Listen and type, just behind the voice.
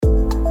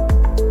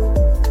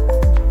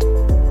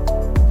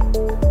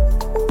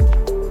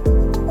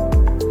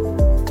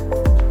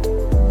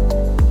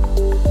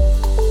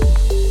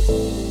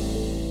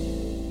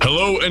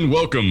And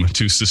welcome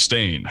to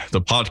Sustain, the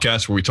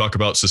podcast where we talk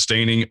about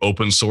sustaining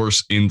open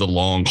source in the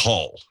long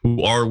haul.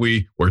 Who are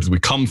we? Where did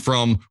we come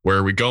from? Where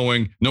are we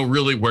going? No,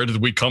 really, where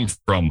did we come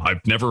from?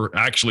 I've never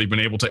actually been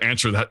able to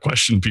answer that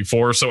question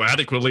before so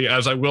adequately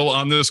as I will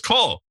on this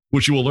call,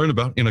 which you will learn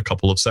about in a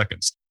couple of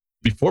seconds.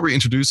 Before we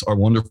introduce our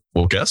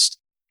wonderful guest,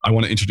 I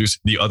want to introduce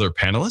the other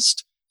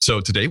panelist. So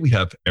today we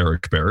have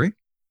Eric Berry.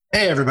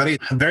 Hey, everybody.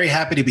 I'm very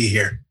happy to be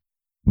here.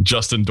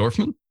 Justin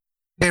Dorfman.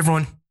 Hey,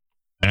 everyone.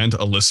 And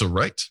Alyssa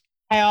Wright.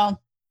 Hi,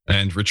 all.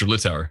 And Richard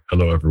Littauer.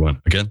 Hello,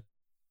 everyone, again.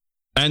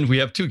 And we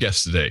have two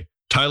guests today,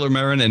 Tyler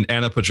Marin and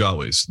Anna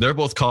Pajawis. They're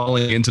both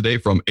calling in today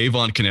from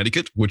Avon,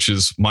 Connecticut, which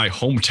is my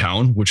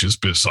hometown, which is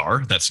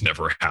bizarre. That's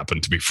never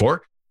happened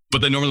before.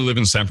 But they normally live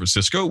in San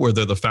Francisco, where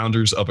they're the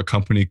founders of a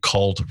company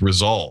called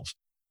Resolve.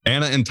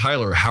 Anna and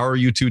Tyler, how are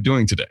you two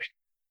doing today?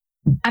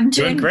 I'm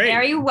doing great.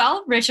 Very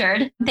well,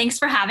 Richard. Thanks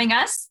for having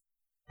us.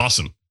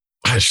 Awesome.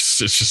 It's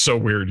just so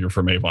weird you're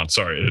from Avon.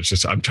 Sorry. It's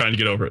just, I'm trying to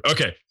get over it.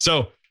 Okay.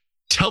 So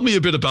tell me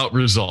a bit about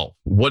Resolve.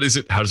 What is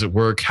it? How does it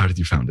work? How did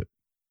you found it?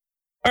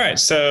 All right.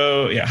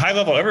 So high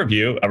level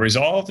overview.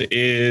 Resolve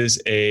is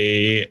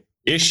a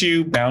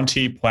issue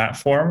bounty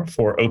platform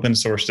for open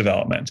source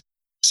development.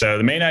 So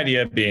the main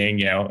idea being,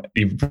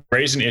 you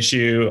raise an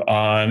issue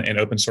on an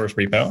open source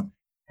repo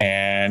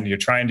and you're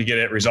trying to get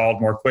it resolved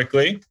more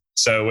quickly.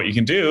 So what you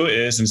can do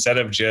is instead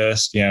of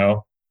just,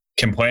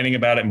 complaining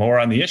about it more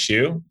on the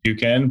issue, you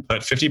can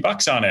put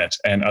 $50 on it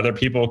and other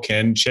people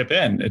can chip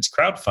in. It's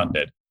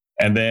crowdfunded.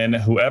 And then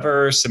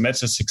whoever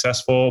submits a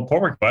successful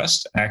pull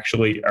request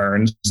actually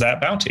earns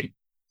that bounty.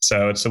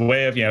 So it's a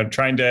way of,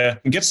 trying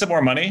to get some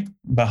more money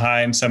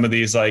behind some of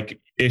these like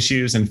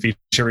issues and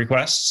feature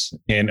requests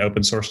in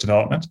open source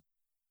development.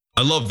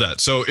 I love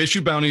that. So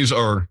issue bounties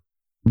are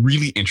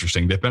really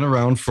interesting. They've been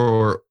around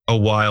for a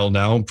while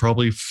now,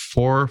 probably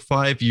 4 or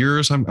 5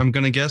 years, I'm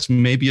going to guess,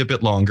 maybe a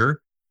bit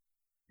longer.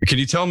 Can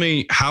you tell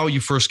me how you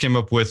first came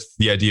up with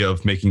the idea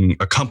of making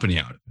a company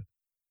out of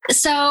it?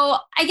 So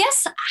I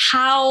guess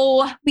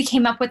how we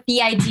came up with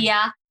the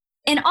idea,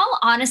 in all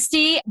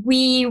honesty,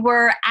 we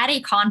were at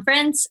a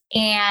conference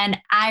and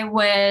I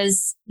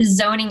was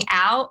zoning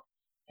out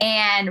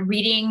and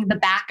reading the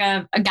back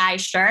of a guy's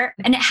shirt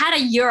and it had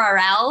a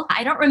URL.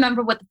 I don't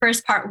remember what the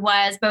first part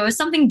was, but it was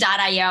something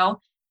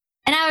 .io.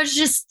 And I was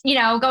just,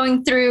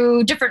 going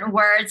through different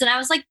words and I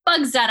was like,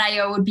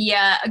 bugs.io would be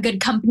a good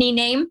company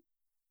name.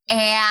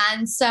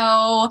 And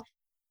so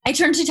I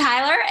turned to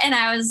Tyler and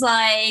I was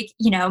like,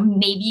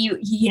 maybe,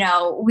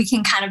 we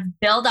can kind of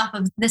build off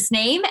of this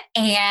name.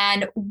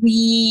 And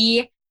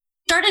we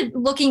started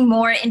looking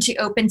more into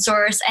open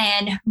source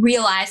and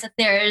realized that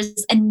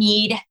there's a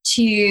need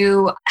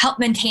to help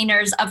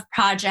maintainers of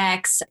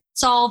projects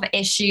solve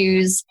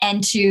issues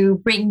and to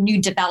bring new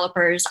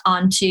developers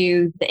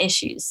onto the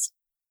issues.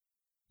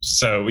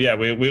 So we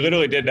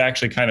literally did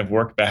actually kind of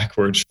work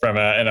backwards from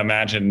an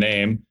imagined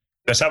name.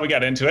 That's how we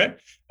got into it.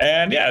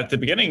 And at the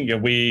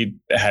beginning, we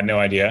had no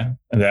idea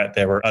that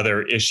there were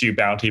other issue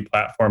bounty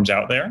platforms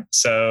out there.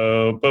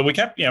 So, but we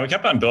kept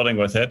on building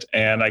with it.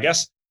 And I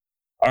guess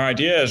our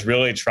idea is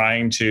really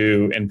trying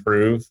to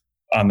improve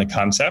on the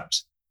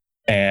concept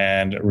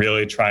and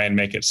really try and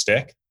make it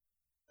stick.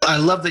 I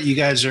love that you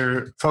guys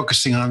are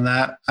focusing on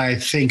that. I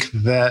think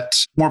that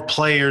more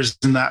players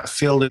in that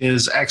field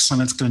is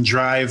excellent. It's going to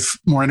drive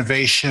more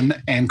innovation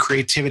and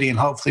creativity and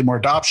hopefully more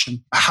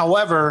adoption.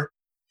 However,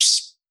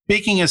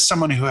 speaking as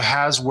someone who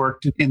has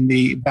worked in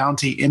the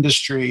bounty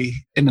industry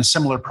in a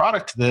similar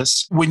product to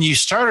this, when you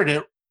started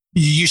it,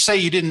 you say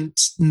you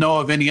didn't know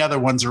of any other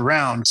ones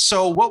around.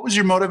 So what was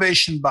your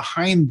motivation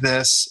behind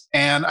this?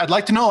 And I'd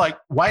like to know,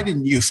 why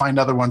didn't you find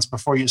other ones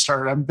before you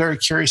started? I'm very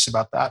curious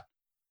about that.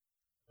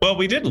 Well,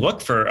 we did look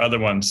for other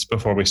ones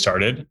before we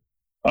started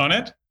on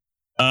it.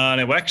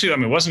 And it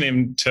wasn't even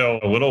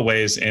until a little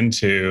ways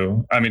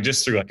into,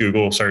 just through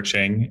Google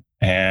searching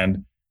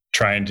and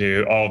trying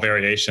to all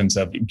variations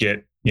of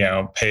get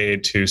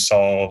paid to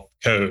solve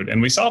code.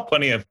 And we saw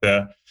plenty of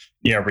the,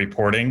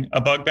 reporting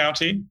a bug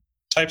bounty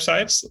type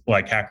sites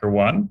like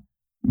HackerOne.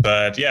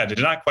 But did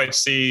not quite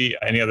see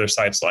any other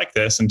sites like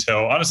this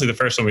until honestly, the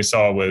first one we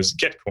saw was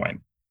Gitcoin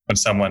when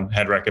someone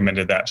had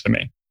recommended that to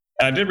me.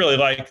 And I did really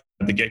like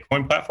the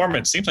Gitcoin platform.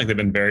 It seems like they've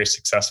been very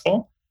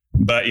successful,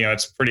 but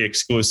it's pretty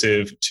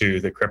exclusive to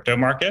the crypto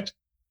market.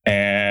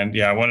 And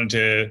I wanted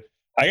to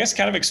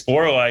kind of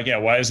explore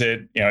why is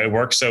it, it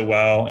works so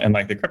well in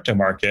the crypto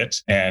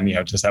market and,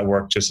 does that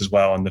work just as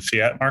well in the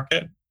fiat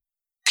market?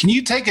 Can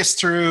you take us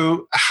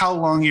through how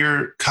long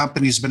your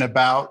company's been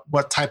about,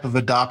 what type of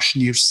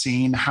adoption you've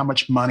seen, how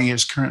much money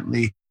is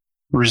currently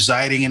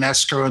residing in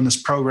escrow in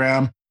this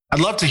program? I'd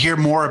love to hear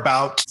more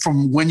about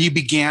from when you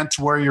began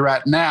to where you're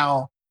at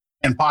now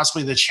and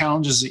possibly the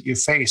challenges that you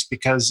face,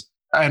 because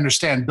I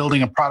understand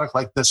building a product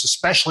like this,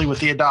 especially with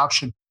the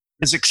adoption,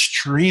 is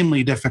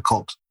extremely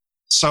difficult.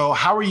 So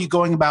how are you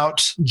going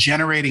about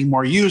generating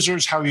more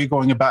users? How are you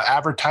going about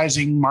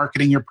advertising,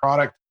 marketing your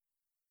product?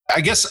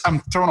 I guess I'm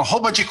throwing a whole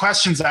bunch of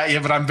questions at you,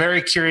 but I'm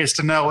very curious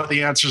to know what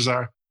the answers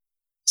are.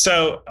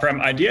 So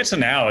from idea to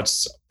now,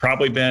 it's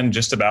probably been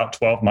just about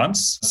 12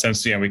 months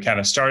since we kind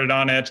of started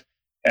on it,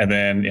 and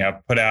then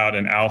put out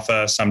an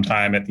alpha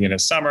sometime at the end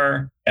of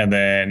summer, and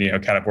then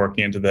kind of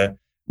working into the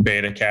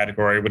beta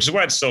category, which is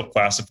what I'd still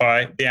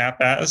classify the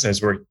app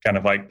as we're kind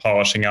of like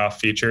polishing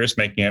off features,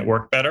 making it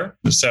work better.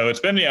 So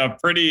it's been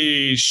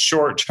pretty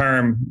short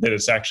term that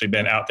it's actually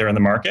been out there in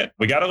the market.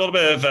 We got a little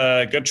bit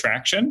of good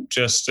traction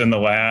just in the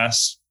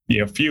last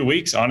few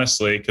weeks,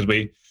 honestly, because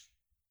we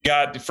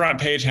got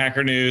front page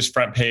Hacker News,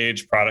 front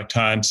page Product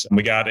Hunt, and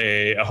we got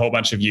a whole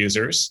bunch of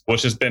users,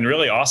 which has been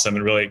really awesome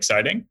and really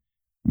exciting.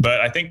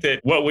 But I think that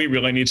what we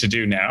really need to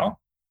do now,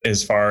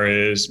 as far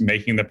as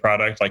making the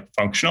product like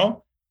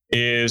functional,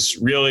 is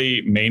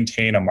really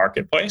maintain a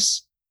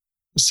marketplace.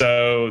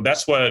 So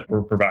that's what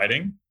we're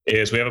providing,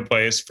 is we have a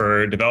place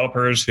for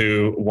developers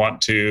who want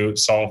to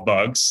solve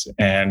bugs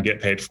and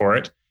get paid for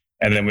it.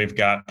 And then we've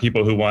got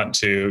people who want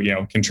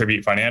to,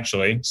 contribute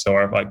financially. So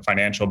our like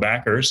financial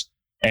backers.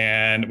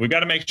 And we've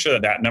got to make sure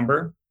that that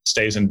number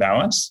stays in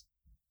balance.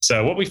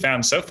 So what we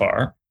found so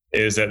far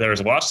is that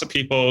there's lots of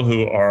people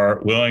who are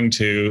willing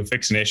to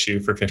fix an issue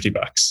for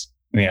 $50.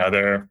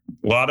 There are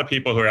a lot of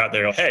people who are out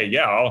there, hey,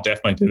 yeah, I'll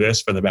definitely do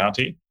this for the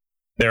bounty.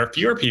 There are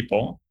fewer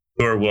people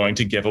who are willing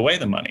to give away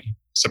the money,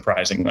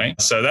 surprisingly.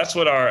 So that's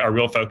what our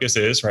real focus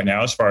is right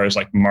now, as far as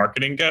like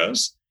marketing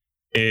goes,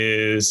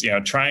 is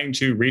trying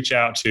to reach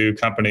out to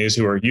companies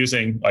who are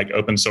using like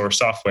open source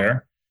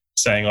software,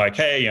 saying like,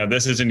 hey,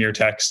 this is in your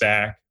tech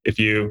stack. If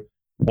you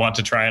want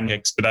to try and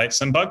expedite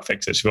some bug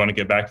fixes, if you want to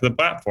get back to the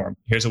platform,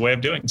 here's a way of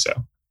doing so.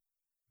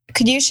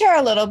 Could you share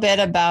a little bit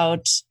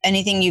about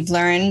anything you've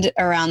learned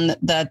around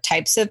the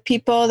types of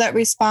people that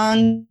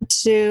respond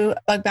to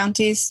bug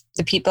bounties,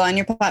 the people on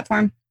your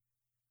platform?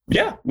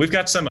 Yeah, we've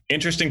got some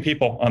interesting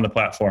people on the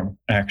platform,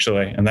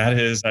 actually. And that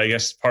is, I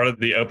guess, part of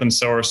the open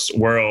source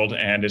world.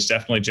 And it's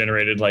definitely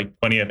generated like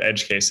plenty of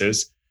edge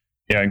cases,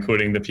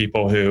 including the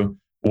people who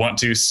want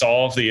to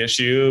solve the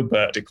issue,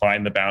 but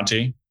decline the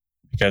bounty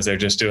because they're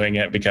just doing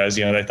it because,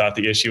 they thought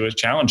the issue was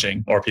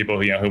challenging, or people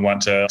who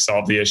want to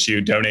solve the issue,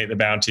 donate the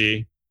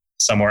bounty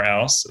somewhere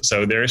else.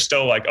 So there's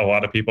still like a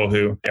lot of people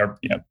who are,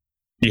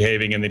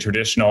 behaving in the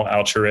traditional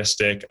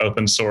altruistic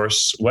open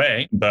source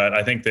way. But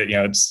I think that,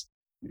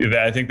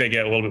 I think they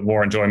get a little bit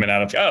more enjoyment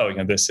out of,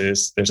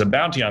 there's a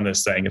bounty on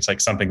this thing. It's like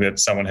something that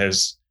someone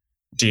has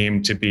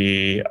deemed to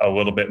be a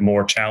little bit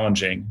more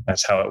challenging.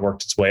 That's how it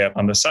worked its way up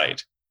on the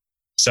site.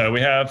 So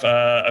we have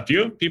a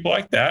few people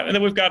like that. And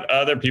then we've got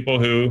other people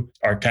who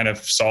are kind of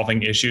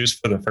solving issues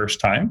for the first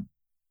time.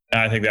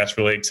 And I think that's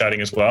really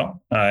exciting as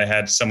well. I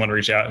had someone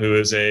reach out who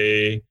is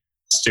a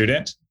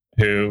student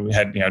who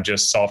had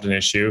just solved an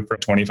issue for a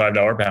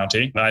 $25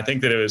 bounty. And I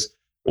think that it was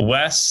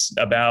less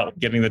about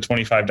getting the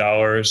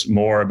 $25,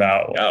 more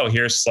about,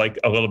 here's like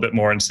a little bit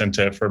more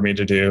incentive for me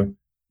to do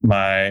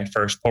my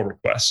first pull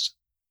request.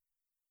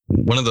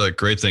 One of the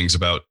great things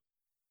about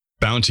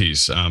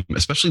bounties,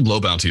 especially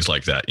low bounties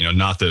like that,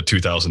 not the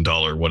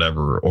 $2,000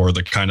 whatever, or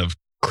the kind of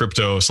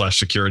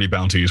crypto/security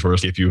bounties where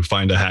if you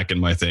find a hack in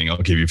my thing, I'll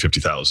give you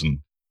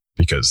 50,000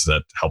 because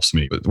that helps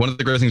me. But one of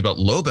the great things about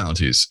low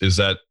bounties is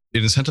that it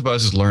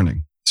incentivizes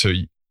learning. So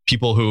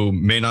people who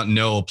may not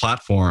know a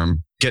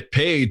platform get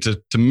paid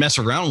to mess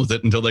around with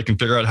it until they can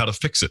figure out how to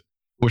fix it,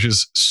 which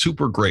is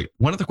super great.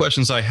 One of the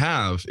questions I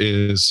have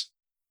is,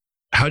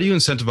 how do you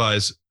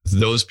incentivize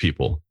those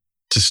people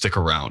to stick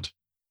around?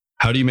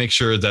 How do you make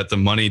sure that the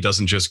money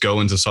doesn't just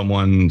go into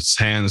someone's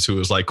hands who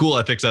is like, cool,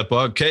 I fixed that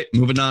bug. Okay,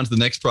 moving on to the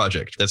next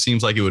project. That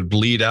seems like it would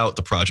bleed out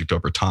the project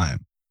over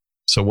time.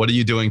 So what are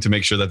you doing to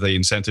make sure that the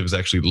incentive is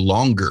actually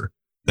longer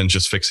than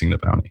just fixing the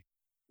bounty?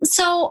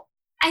 So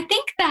I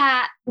think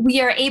that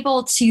we are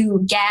able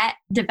to get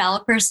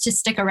developers to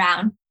stick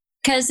around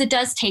because it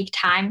does take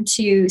time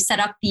to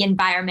set up the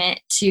environment,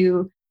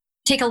 to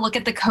take a look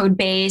at the code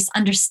base,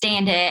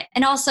 understand it,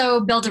 and also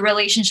build a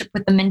relationship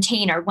with the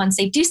maintainer. Once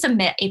they do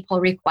submit a pull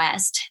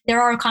request, there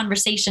are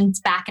conversations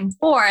back and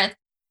forth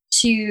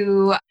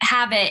to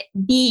have it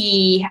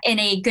be in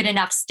a good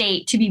enough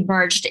state to be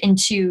merged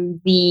into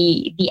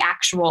the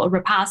actual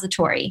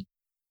repository.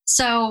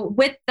 So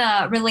with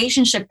the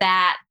relationship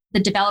that the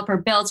developer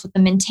builds with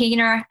the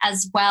maintainer,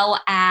 as well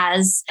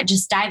as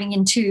just diving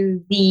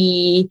into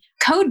the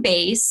code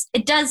base,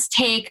 it does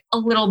take a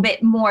little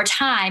bit more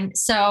time.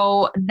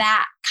 So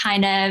that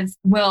kind of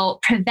will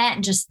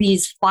prevent just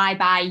these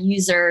flyby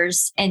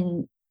users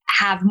and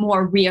have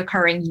more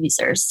reoccurring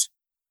users.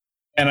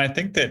 And I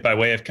think that by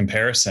way of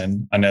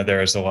comparison, I know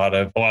there's a lot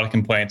of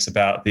complaints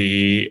about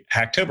the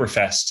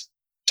Hacktoberfest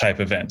type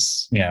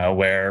events,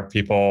 where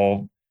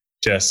people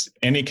just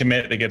any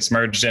commit that gets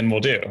merged in will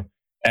do.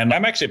 And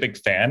I'm actually a big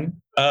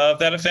fan of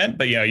that event,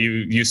 but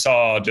you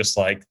saw just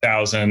like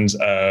thousands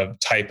of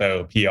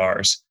typo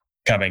PRs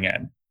coming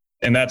in.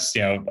 And that's,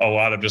 a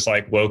lot of just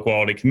like low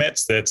quality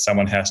commits that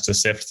someone has to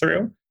sift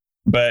through.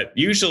 But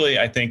usually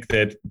I think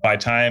that by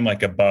time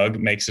like a bug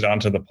makes it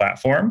onto the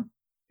platform,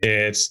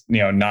 it's,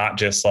 not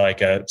just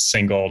like a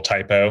single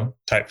typo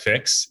type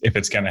fix if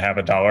it's going to have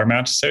a dollar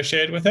amount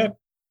associated with it.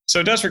 So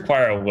it does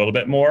require a little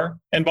bit more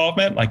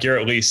involvement. Like you're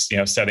at least,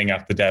 setting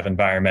up the dev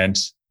environment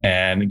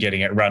and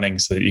getting it running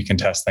so that you can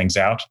test things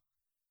out.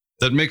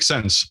 That makes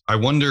sense. I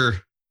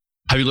wonder,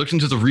 have you looked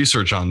into the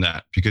research on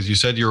that? Because you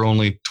said you're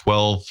only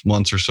 12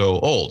 months or so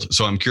old.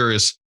 So I'm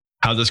curious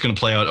how this is going to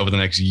play out over the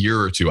next year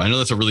or two. I know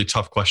that's a really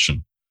tough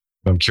question,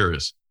 but I'm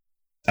curious.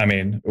 I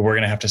mean, we're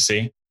going to have to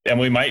see. And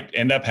we might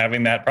end up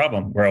having that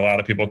problem where a lot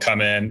of people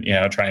come in,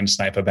 try and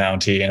snipe a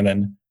bounty and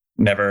then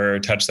never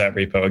touch that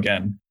repo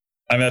again.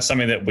 I mean, that's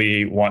something that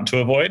we want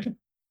to avoid.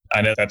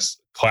 I know that's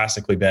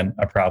classically been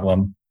a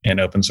problem in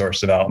open source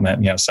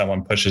development.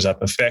 Someone pushes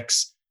up a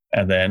fix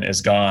and then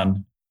is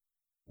gone.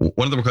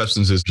 One of the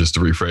questions is, just to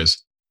rephrase,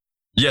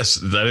 yes,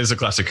 that is a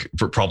classic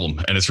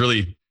problem. And it's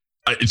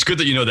good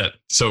that you know that.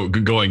 So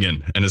going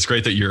in, and it's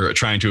great that you're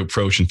trying to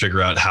approach and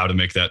figure out how to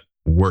make that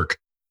work.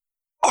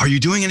 Are you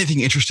doing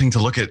anything interesting to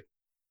look at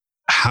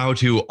how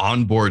to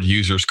onboard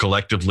users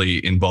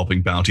collectively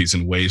involving bounties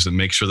in ways that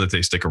make sure that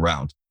they stick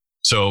around?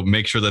 So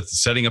make sure that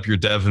setting up your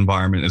dev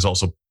environment is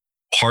also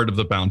part of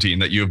the bounty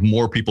and that you have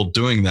more people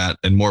doing that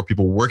and more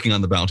people working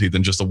on the bounty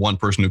than just the one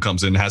person who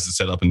comes in, has it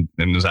set up and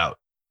is out.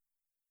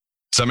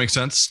 Does that make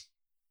sense?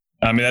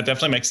 I mean, that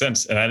definitely makes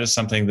sense. And that is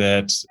something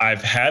that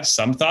I've had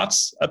some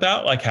thoughts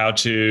about, like how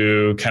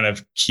to kind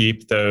of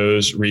keep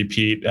those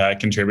repeat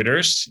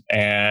contributors.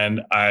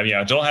 And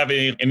I don't have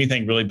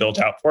anything really built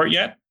out for it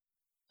yet.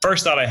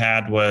 First thought I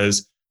had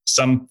was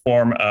some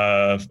form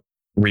of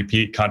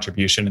repeat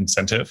contribution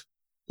incentive.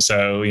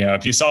 So,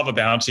 if you solve a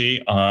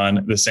bounty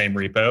on the same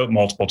repo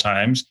multiple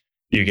times,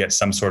 you get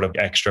some sort of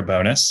extra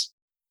bonus.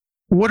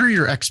 What are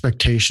your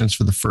expectations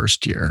for the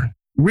first year?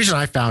 The reason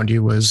I found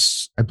you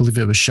was, I believe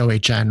it was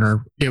ShowHN,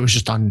 or it was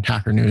just on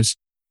Hacker News.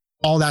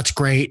 All that's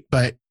great,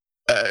 but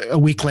a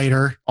week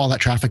later, all that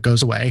traffic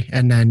goes away,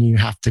 and then you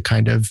have to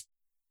kind of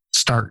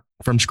start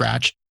from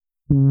scratch.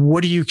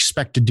 What do you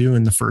expect to do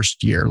in the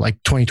first year, like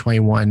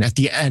 2021? At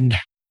the end,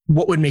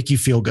 what would make you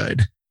feel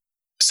good?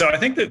 So I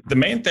think that the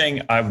main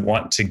thing I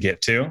want to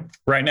get to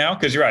right now,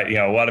 because you're right,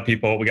 a lot of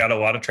people, we got a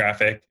lot of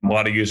traffic, a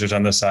lot of users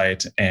on the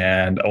site,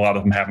 and a lot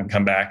of them haven't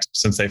come back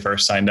since they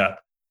first signed up.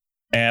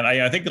 And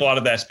I think a lot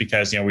of that's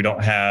because, we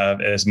don't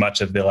have as much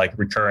of the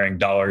recurring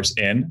dollars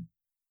in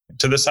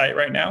to the site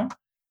right now.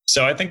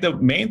 So I think the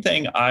main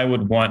thing I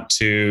would want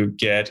to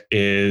get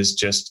is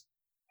just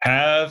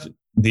have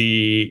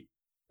the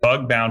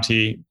bug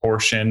bounty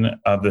portion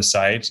of the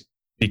site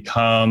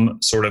become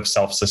sort of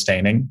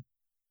self-sustaining.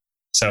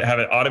 So have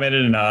it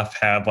automated enough,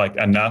 have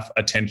enough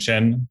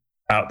attention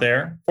out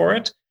there for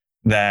it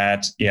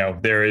that,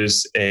 there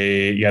is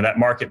that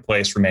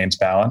marketplace remains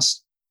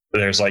balanced.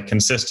 There's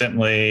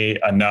consistently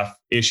enough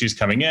issues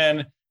coming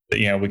in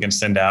that, we can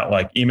send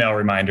out email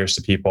reminders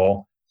to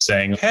people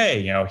saying,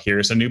 hey,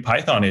 here's a new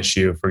Python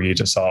issue for you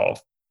to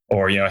solve.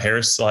 Or,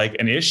 here's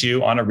an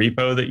issue on a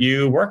repo that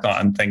you work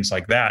on, things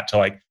like that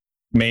to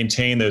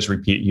maintain those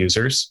repeat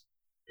users.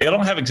 I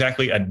don't have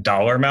exactly a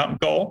dollar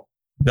amount goal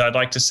that I'd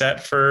like to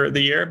set for the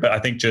year, but I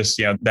think just,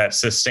 that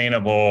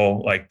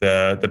sustainable,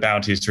 the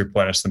bounties to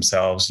replenish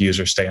themselves,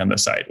 users stay on the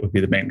site would be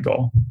the main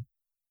goal.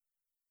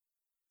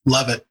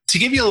 Love it. To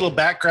give you a little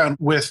background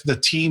with the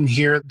team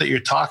here that you're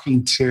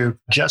talking to,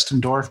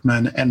 Justin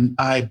Dorfman and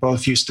I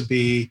both used to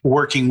be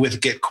working with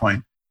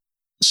Gitcoin.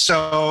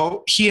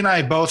 So he and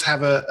I both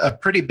have a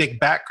pretty big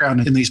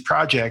background in these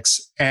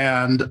projects.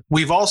 And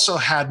we've also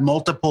had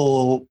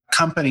multiple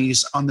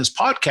companies on this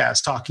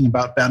podcast talking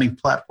about bounty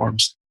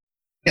platforms.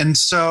 And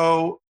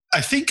so I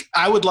think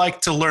I would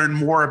like to learn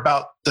more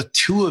about the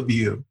two of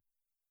you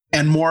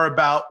and more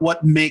about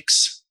what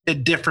makes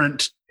it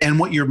different and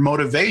what your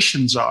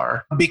motivations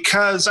are.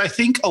 Because I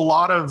think a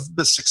lot of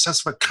the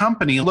success of a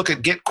company, look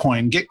at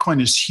Gitcoin.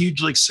 Gitcoin is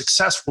hugely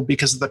successful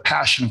because of the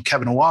passion of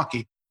Kevin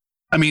Owocki.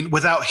 I mean,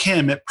 without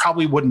him, it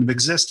probably wouldn't have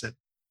existed.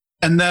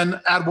 And then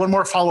add one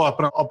more follow-up,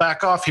 and I'll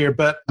back off here.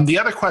 But the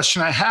other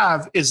question I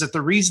have is that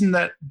the reason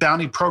that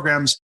bounty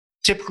programs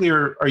typically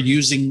are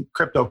using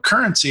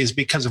cryptocurrency is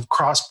because of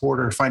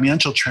cross-border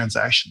financial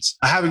transactions.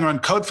 Having run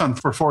CodeFund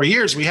for 4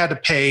 years, we had to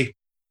pay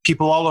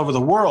people all over the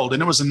world,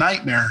 and it was a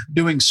nightmare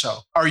doing so.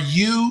 Are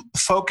you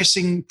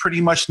focusing pretty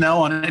much now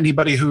on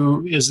anybody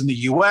who is in the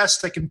US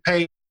that can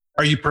pay?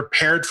 Are you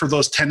prepared for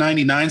those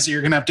 1099s that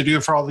you're going to have to do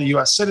for all the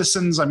US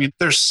citizens? I mean,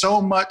 there's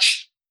so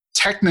much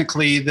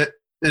technically that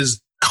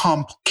is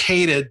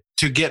complicated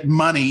to get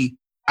money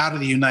out of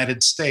the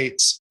United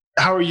States.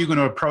 How are you going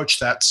to approach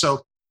that?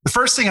 So the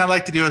first thing I'd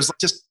like to do is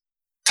just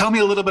tell me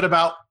a little bit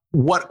about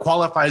what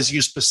qualifies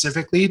you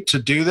specifically to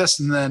do this.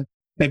 And then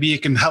maybe you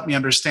can help me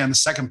understand the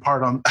second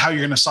part on how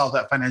you're going to solve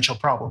that financial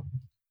problem.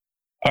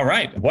 All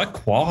right. What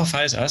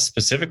qualifies us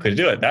specifically to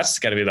do it? That's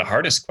got to be the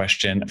hardest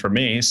question for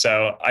me.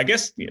 So I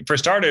guess for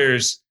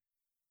starters,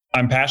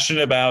 I'm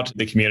passionate about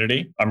the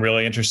community. I'm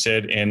really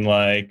interested in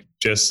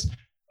just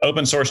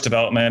open source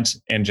development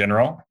in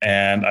general.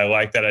 And I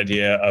like that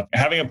idea of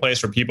having a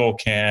place where people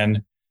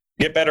can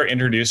get better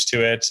introduced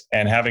to it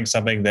and having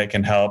something that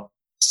can help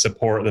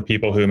support the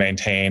people who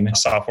maintain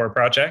software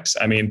projects.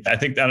 I mean, I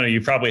think,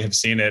 you probably have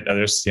seen it.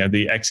 There's,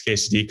 the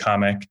XKCD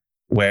comic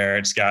where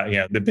it's got,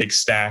 the big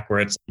stack where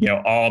it's,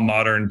 all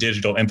modern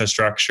digital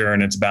infrastructure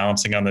and it's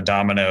balancing on the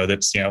domino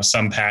that's,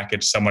 some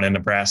package someone in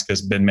Nebraska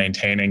has been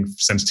maintaining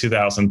since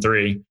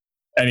 2003.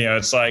 And,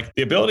 it's like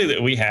the ability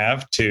that we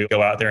have to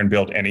go out there and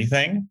build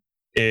anything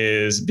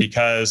is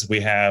because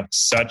we have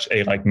such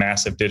a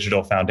massive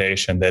digital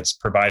foundation that's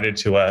provided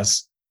to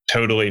us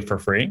totally for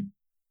free.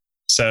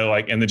 So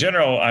in the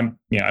general, I'm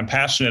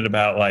passionate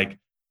about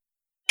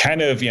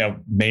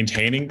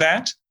maintaining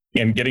that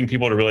and getting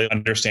people to really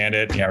understand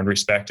it, and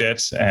respect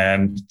it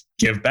and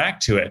give back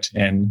to it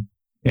in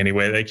any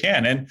way they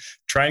can, and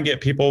try and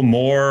get people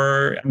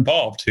more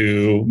involved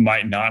who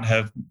might not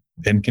have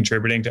been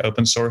contributing to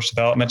open source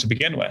development to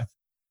begin with.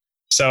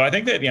 So I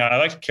think that, I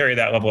like to carry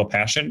that level of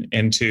passion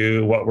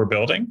into what we're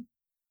building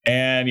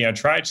and,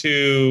 try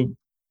to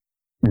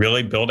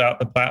really build out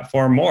the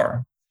platform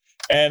more.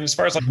 And as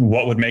far as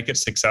what would make it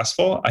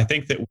successful, I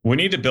think that we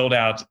need to build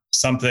out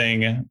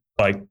something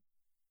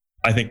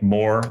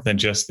more than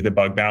just the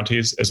bug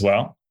bounties as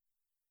well.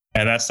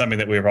 And that's something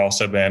that we've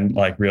also been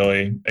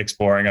really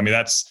exploring. I mean,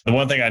 that's the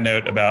one thing I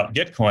note about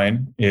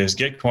Gitcoin is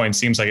Gitcoin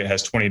seems like it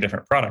has 20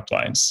 different product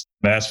lines.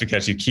 And that's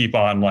because you keep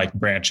on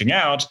branching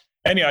out.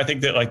 And, I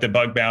think that the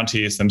bug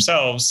bounties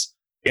themselves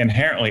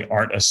inherently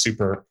aren't a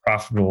super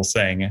profitable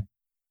thing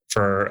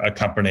for a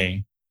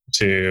company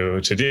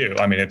to do.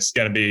 I mean, it's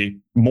going to be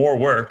more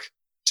work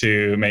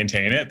to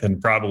maintain it than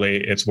probably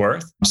it's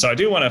worth. So I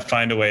do want to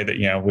find a way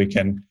that, we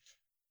can,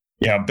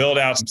 build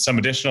out some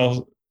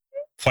additional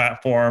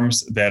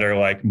platforms that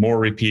are more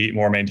repeat,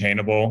 more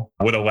maintainable,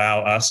 would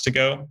allow us to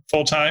go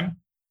full time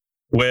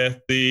with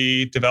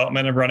the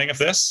development and running of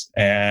this.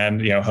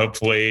 And,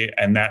 hopefully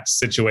in that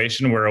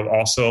situation, we're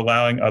also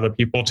allowing other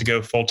people to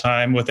go full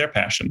time with their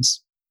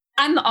passions.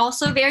 I'm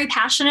also very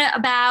passionate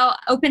about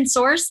open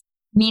source.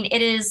 I mean,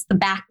 it is the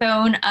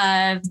backbone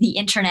of the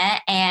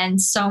internet,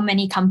 and so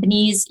many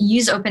companies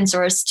use open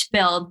source to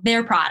build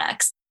their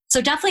products. So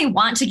definitely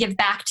want to give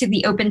back to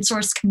the open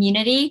source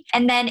community.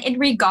 And then in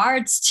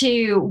regards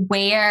to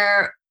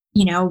where,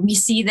 we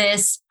see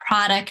this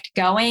product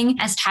going,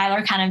 as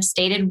Tyler kind of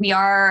stated, we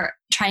are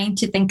trying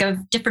to think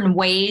of different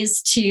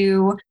ways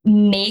to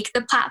make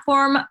the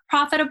platform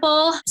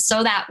profitable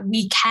so that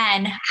we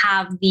can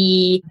have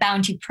the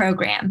bounty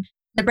program.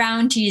 The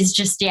bounties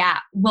just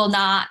will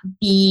not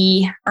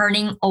be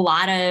earning a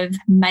lot of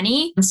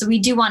money. So we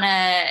do want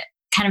to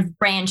kind of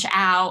branch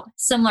out,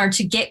 similar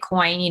to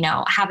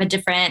Gitcoin, have a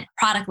different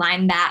product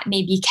line that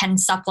maybe can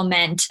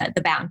supplement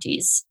the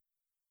bounties.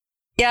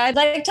 Yeah, I'd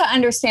like to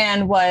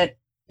understand what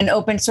an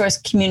open source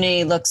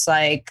community looks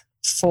like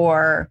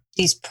for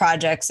these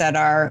projects that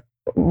are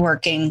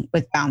working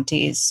with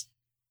bounties.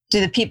 Do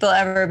the people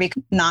ever be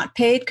not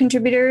paid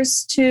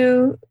contributors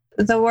to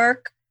the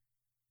work?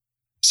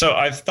 So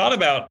I've thought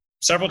about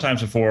several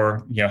times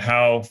before,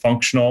 how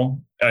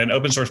functional an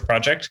open source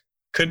project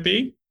could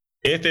be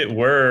if it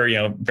were,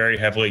 very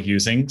heavily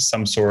using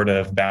some sort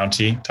of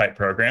bounty type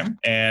program.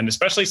 And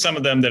especially some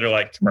of them that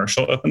are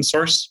commercial open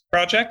source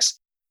projects.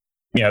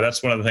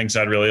 That's one of the things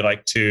I'd really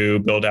like to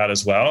build out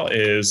as well,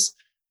 is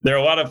there are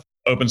a lot of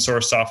open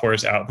source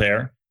softwares out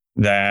there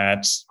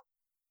that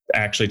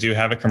actually do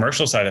have a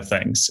commercial side of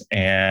things.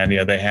 And,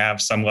 they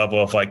have some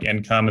level of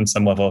income and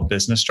some level of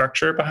business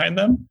structure behind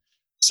them.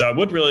 So I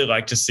would really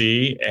like to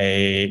see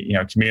a,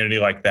 community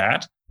like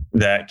that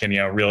can,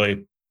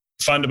 really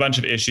fund a bunch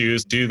of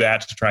issues, do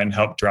that to try and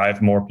help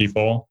drive more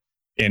people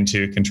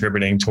into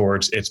contributing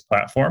towards its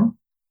platform.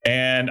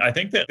 And I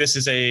think that this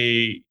is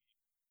a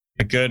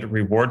good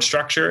reward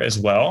structure as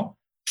well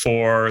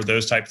for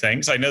those type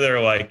things. I know there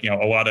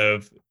are a lot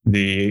of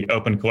the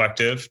open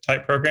collective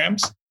type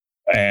programs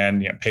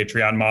and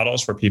Patreon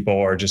models where people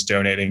are just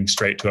donating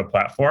straight to a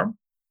platform.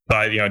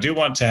 But I do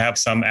want to have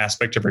some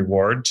aspect of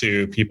reward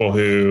to people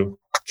who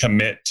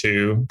commit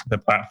to the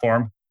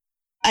platform.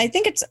 I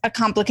think it's a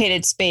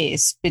complicated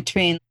space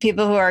between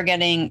people who are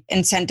getting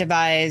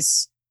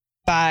incentivized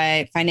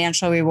by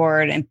financial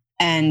reward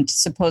and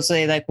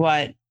supposedly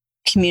what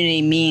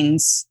community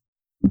means.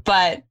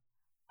 But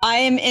I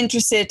am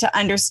interested to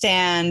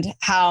understand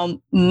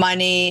how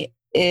money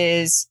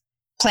is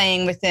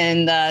playing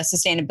within the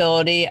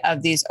sustainability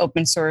of these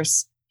open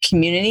source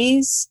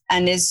communities,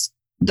 and is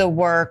the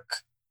work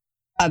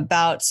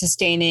about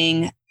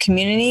sustaining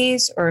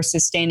communities or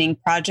sustaining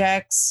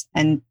projects,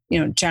 and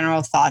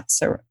general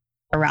thoughts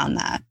around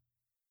that.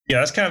 Yeah,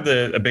 that's kind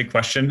of a big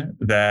question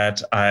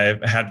that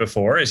I've had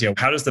before is,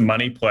 how does the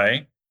money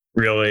play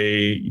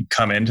really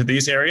come into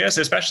these areas,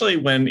 especially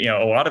when,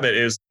 a lot of it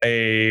is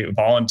a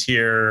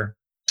volunteer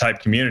type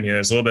community.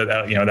 There's a little bit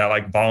that,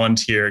 that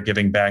volunteer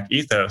giving back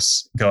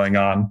ethos going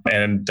on.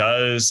 And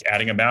does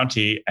adding a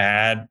bounty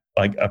add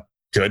a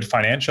good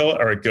financial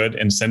or a good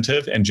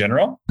incentive in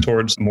general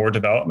towards more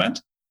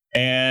development?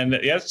 And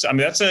yes,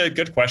 that's a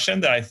good question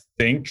that I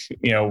think,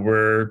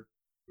 we're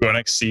going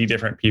to see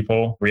different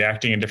people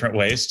reacting in different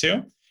ways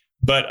to.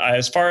 But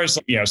as far as,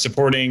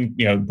 supporting,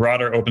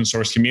 broader open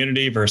source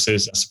community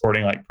versus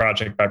supporting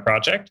project by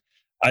project,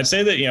 I'd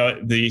say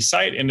that, the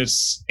site in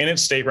its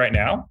state right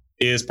now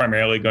is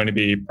primarily going to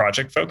be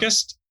project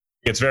focused.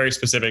 It's very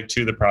specific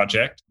to the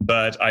project,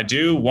 but I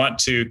do want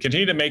to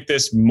continue to make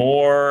this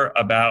more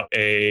about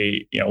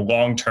a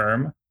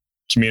long-term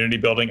community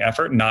building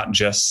effort, not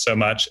just so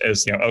much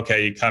as,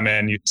 okay, you come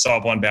in, you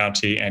solve one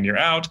bounty and you're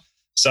out.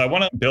 So I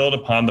want to build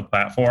upon the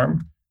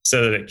platform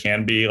so that it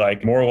can be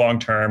like more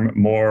long-term,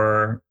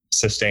 more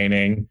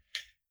sustaining,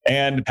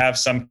 and have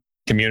some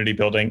community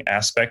building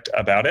aspect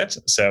about it.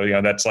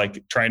 So, that's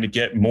like trying to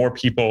get more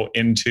people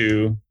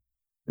into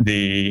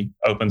the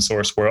open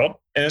source world.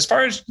 And as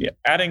far as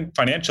adding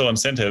financial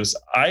incentives,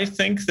 I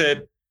think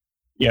that,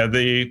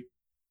 the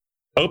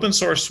open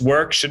source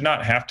work should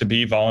not have to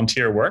be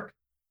volunteer work.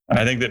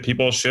 I think that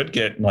people should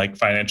get like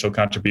financial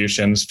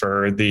contributions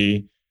for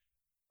the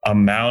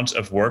amount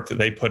of work that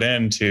they put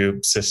into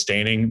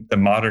sustaining the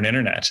modern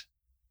internet.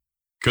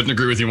 Couldn't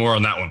agree with you more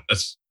on that one.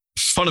 That's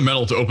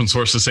fundamental to open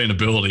source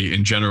sustainability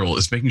in general,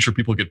 is making sure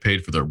people get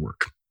paid for their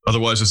work.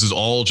 Otherwise, this is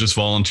all just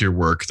volunteer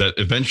work that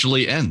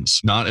eventually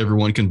ends. Not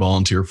everyone can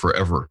volunteer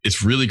forever.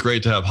 It's really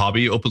great to have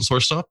hobby open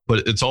source stuff, but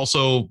it's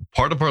also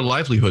part of our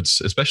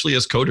livelihoods, especially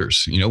as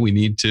coders. We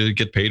need to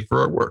get paid for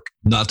our work.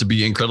 Not to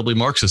be incredibly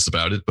Marxist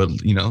about it, but,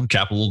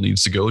 capital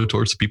needs to go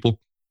towards the people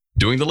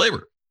doing the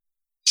labor.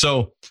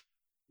 So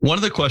one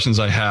of the questions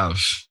I have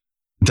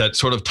that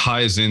sort of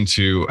ties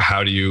into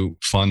how do you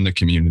fund the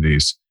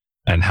communities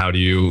and how do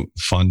you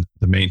fund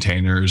the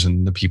maintainers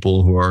and the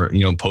people who are,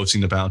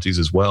 posting the bounties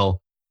as well,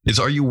 is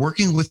are you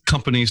working with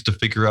companies to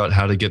figure out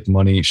how to get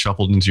money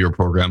shuffled into your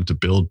program to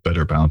build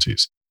better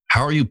bounties?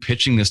 How are you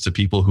pitching this to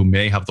people who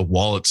may have the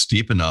wallets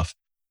deep enough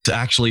to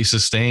actually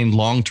sustain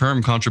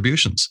long-term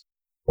contributions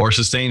or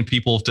sustain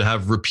people to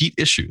have repeat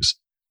issues?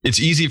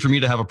 It's easy for me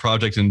to have a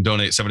project and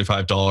donate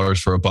 $75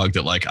 for a bug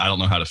that I don't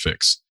know how to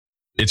fix.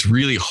 It's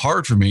really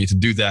hard for me to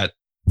do that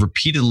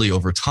repeatedly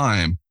over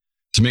time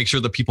to make sure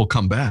that people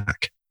come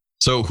back.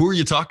 So who are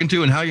you talking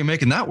to and how are you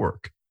making that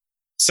work?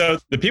 So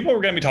the people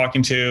we're going to be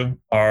talking to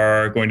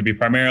are going to be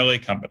primarily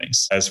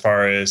companies, as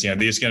far as,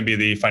 these are going to be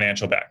the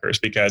financial backers,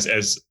 because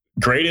as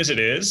great as it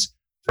is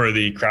for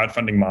the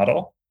crowdfunding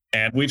model,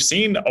 and we've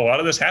seen a lot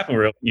of this happen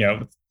where,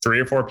 3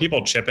 or 4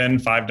 people chip in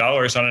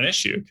 $5 on an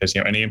issue because,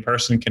 any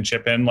person can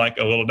chip in like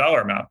a little dollar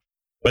amount,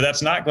 but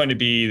that's not going to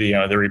be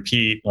the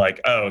repeat, put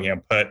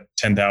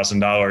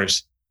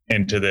 $10,000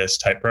 into this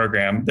type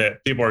program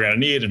that people are going to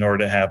need in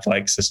order to have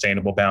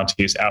sustainable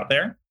bounties out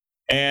there.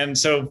 And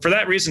so for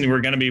that reason,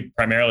 we're going to be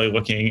primarily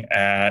looking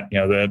at,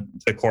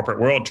 the corporate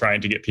world, trying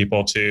to get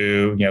people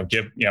to,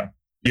 give,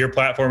 your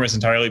platform is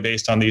entirely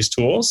based on these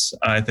tools.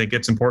 I think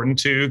it's important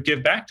to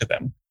give back to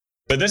them.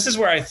 But this is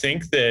where I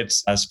think that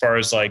as far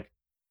as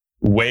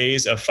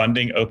ways of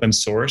funding open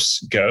source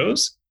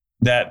goes,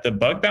 that the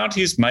bug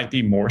bounties might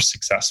be more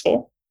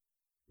successful.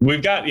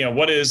 We've got,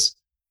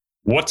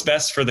 what's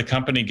best for the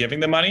company giving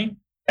the money.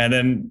 And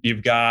then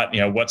you've got,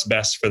 what's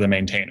best for the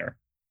maintainer.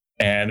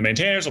 And the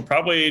maintainers will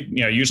probably,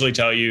 usually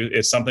tell you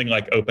it's something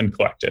like Open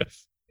Collective.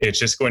 It's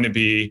just going to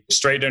be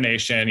straight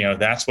donation.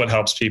 That's what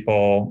helps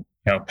people,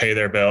 pay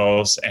their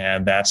bills.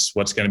 And that's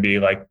what's going to be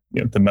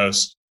the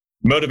most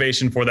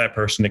motivation for that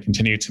person to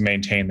continue to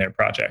maintain their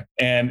project.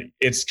 And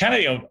it's kind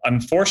of,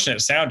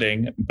 unfortunate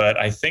sounding, but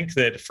I think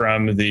that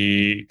from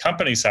the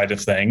company side of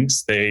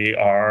things, they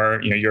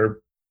are, you're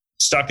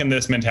stuck in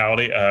this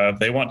mentality of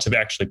they want to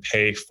actually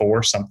pay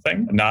for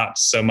something, not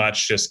so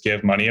much just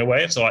give money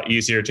away. It's a lot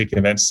easier to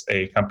convince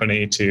a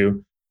company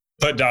to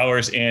put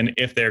dollars in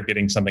if they're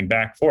getting something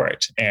back for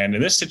it. And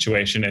in this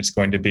situation, it's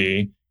going to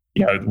be,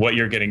 what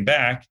you're getting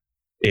back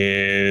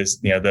is,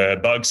 the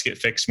bugs get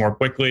fixed more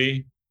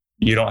quickly.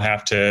 You don't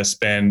have to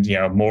spend,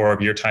 more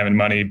of your time and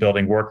money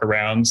building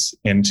workarounds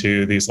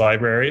into these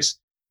libraries.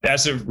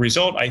 As a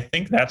result, I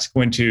think that's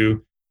going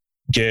to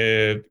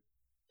give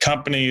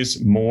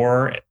companies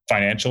more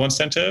financial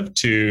incentive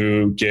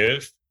to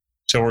give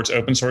towards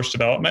open source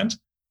development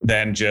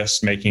than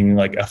just making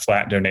a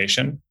flat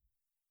donation.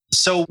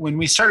 So when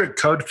we started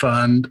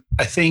CodeFund,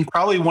 I think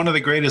probably one of the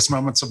greatest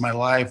moments of my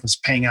life was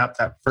paying out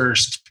that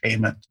first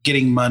payment,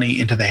 getting money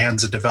into the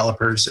hands of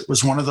developers. It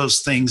was one of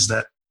those things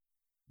that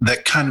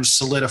kind of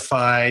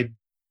solidified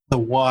the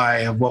why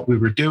of what we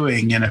were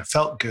doing, and it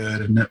felt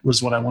good, and it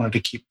was what I wanted to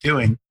keep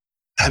doing.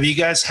 Have you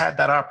guys had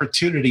that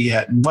opportunity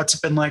yet? And what's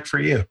it been like for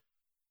you?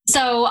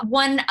 So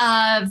one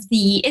of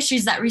the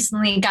issues that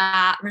recently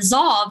got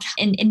resolved,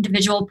 an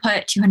individual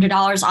put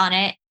 $200 on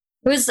it.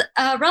 It was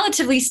a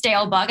relatively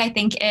stale bug. I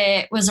think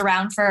it was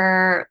around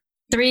for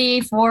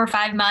 3, 4,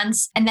 5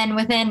 months. And then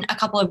within a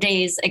couple of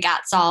days, it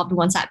got solved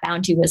once that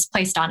bounty was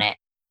placed on it.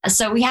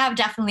 So we have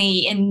definitely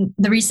in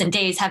the recent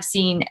days have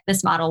seen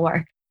this model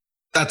work.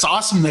 That's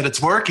awesome that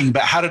it's working,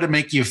 but how did it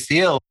make you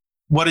feel?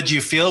 What did you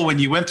feel when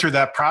you went through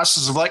that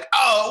process of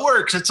oh, it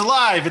works, it's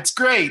alive, it's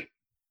great?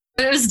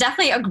 It was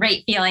definitely a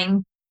great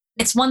feeling.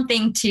 It's one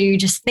thing to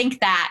just think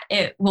that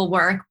it will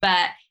work,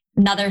 but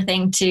another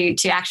thing to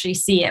actually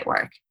see it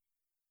work.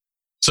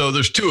 So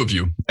there's 2 of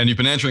you, and you've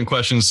been answering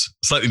questions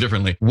slightly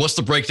differently. What's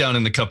the breakdown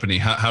in the company?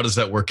 How does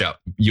that work out?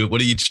 What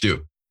do you each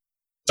do?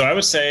 So I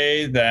would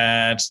say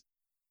that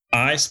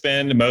I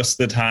spend most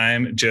of the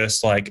time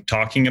just like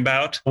talking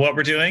about what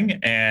we're doing.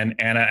 And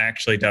Anna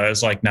actually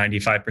does like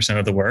 95%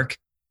 of the work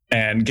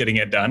and getting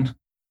it done.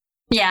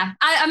 Yeah,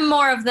 I'm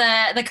more of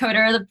the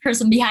coder, the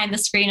person behind the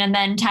screen. And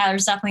then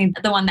Tyler's definitely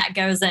the one that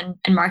goes and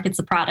markets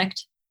the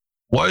product.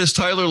 Why is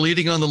Tyler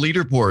leading on the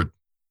leaderboard?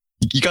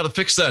 You got to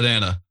fix that,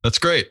 Anna. That's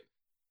great.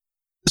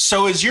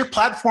 So is your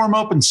platform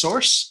open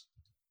source?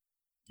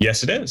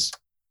 Yes, it is.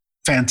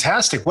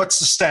 Fantastic. What's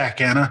the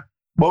stack, Anna?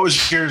 What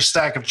was your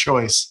stack of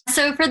choice?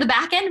 So for the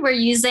back end, we're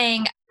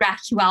using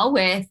GraphQL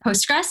with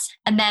Postgres.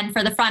 And then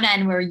for the front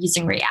end, we're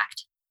using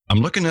React. I'm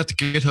looking at the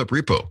GitHub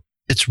repo.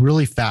 It's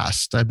really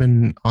fast. I've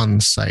been on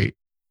the site.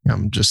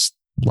 I'm just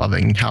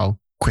loving how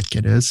quick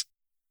it is.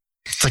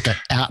 It's like an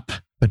app,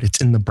 but it's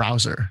in the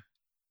browser.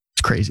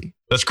 It's crazy.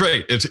 That's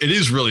great. It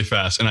is really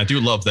fast. And I do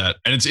love that.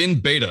 And it's in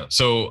beta.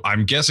 So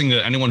I'm guessing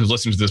that anyone who's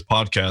listening to this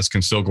podcast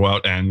can still go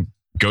out and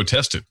go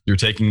test it. You're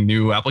taking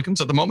new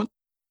applicants at the moment?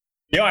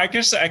 I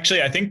guess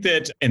actually, I think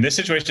that in this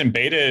situation,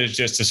 beta is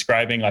just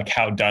describing like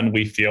how done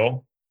we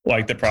feel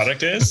like the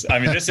product is. I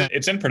mean,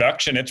 it's in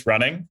production, it's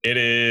running. It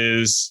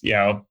is,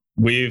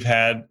 we've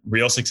had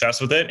real success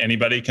with it.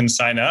 Anybody can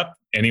sign up.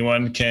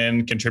 Anyone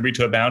can contribute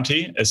to a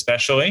bounty,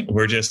 especially.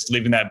 We're just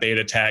leaving that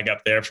beta tag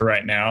up there for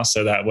right now.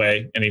 So that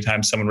way,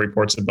 anytime someone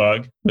reports a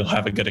bug, we'll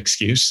have a good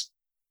excuse.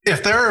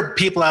 If there are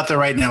people out there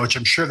right now, which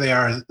I'm sure they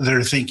are,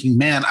 they're thinking,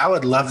 man, I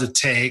would love to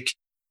take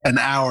an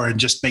hour and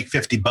just make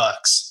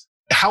 $50.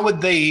 How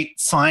would they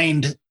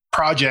find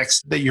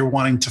projects that you're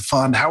wanting to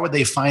fund? How would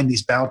they find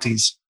these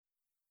bounties?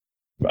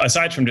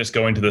 Aside from just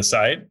going to the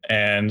site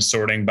and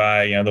sorting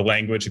by the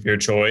language of your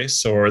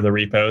choice or the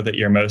repo that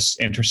you're most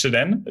interested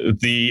in,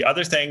 the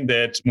other thing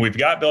that we've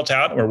got built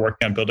out and we're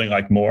working on building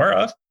like more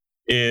of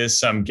is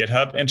some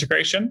GitHub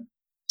integration.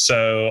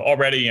 So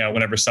already,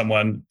 whenever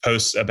someone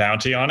posts a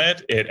bounty on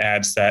it, it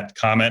adds that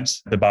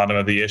comment at the bottom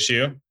of the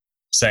issue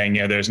saying,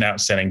 there's an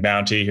outstanding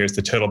bounty. Here's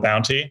the total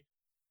bounty.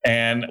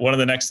 And one of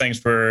the next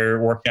things we're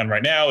working on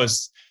right now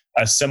is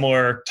a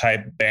similar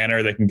type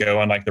banner that can go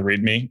on like the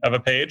README of a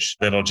page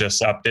that'll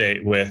just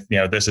update with,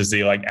 this is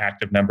the like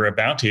active number of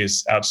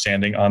bounties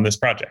outstanding on this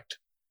project.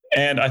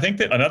 And I think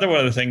that another one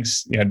of the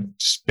things,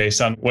 just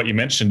based on what you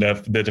mentioned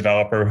of the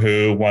developer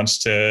who wants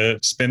to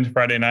spend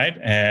Friday night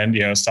and,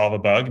 solve a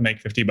bug, make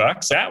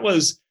 $50, that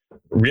was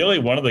really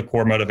one of the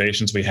core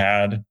motivations we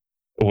had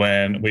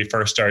when we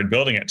first started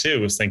building it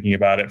too, was thinking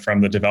about it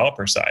from the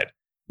developer side.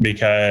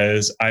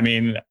 Because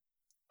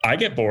I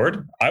get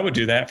bored. I would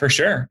do that for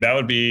sure. That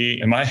would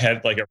be in my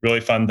head, like a really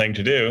fun thing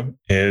to do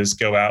is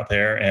go out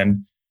there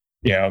and,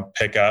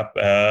 pick up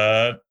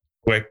a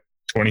quick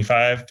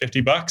 $25,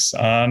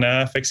 $50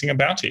 on fixing a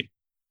bounty.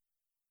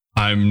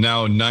 I'm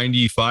now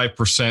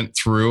 95%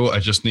 through. I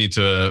just need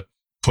to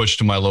push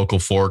to my local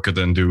fork and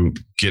then do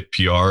git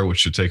PR, which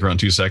should take around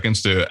 2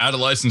 seconds to add a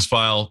license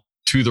file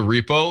to the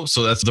repo.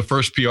 So that's the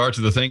first PR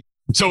to the thing.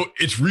 So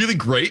it's really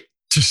great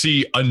to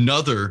see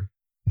another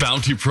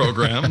bounty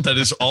program that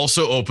is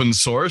also open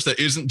source, that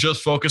isn't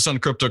just focused on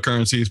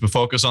cryptocurrencies, but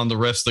focus on the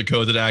rest of the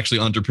code that actually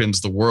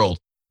underpins the world.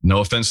 No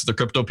offense to the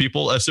crypto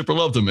people. I super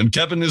love them. And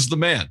Kevin is the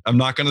man. I'm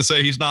not going to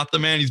say he's not the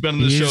man. He's been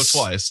on the show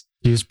twice.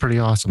 He's pretty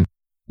awesome.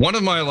 One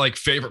of my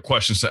favorite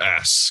questions to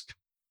ask,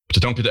 which I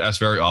don't get to ask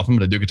very often,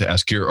 but I do get to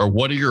ask here, are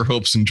what are your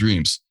hopes and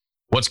dreams?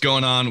 What's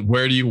going on?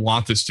 Where do you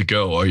want this to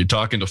go? Are you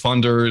talking to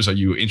funders? Are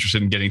you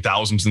interested in getting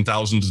thousands and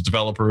thousands of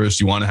developers?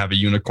 Do you want to have a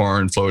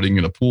unicorn floating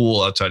in a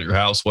pool outside of your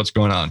house? What's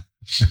going on?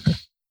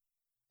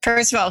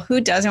 First of all,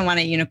 who doesn't want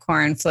a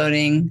unicorn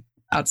floating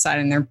outside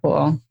in their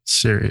pool?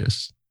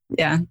 Serious.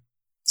 Yeah.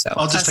 So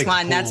I'll just that's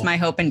one. That's my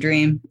hope and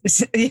dream.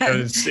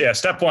 Yeah.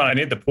 Step one, I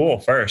need the pool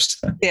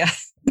first. Yeah.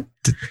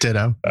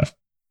 Ditto.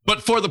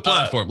 But for the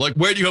platform,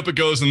 where do you hope it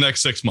goes in the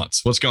next 6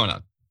 months? What's going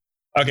on?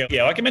 Okay.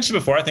 Yeah. Like I mentioned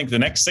before, I think the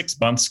next 6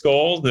 months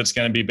goal that's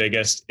going to be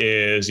biggest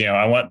is,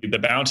 I want the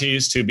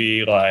bounties to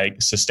be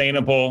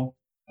sustainable.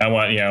 I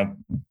want,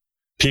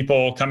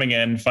 people coming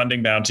in,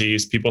 funding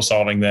bounties, people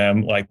solving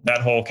them, like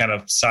that whole kind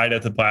of side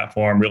of the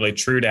platform really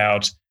trued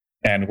out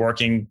and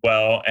working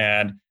well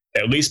and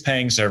at least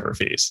paying server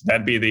fees.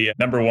 That'd be the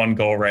number one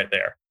goal right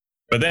there.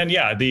 But then,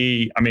 I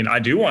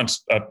do want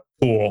a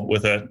pool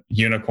with a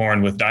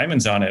unicorn with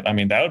diamonds on it.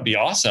 That would be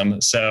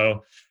awesome.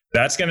 So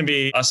that's going to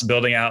be us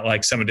building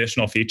out some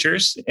additional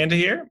features into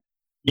here.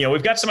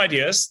 We've got some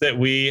ideas that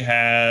we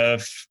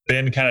have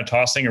been kind of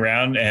tossing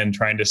around and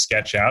trying to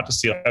sketch out to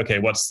see, okay,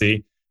 what's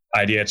the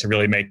idea to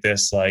really make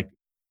this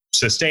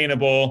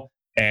sustainable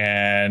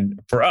and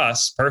for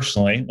us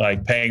personally,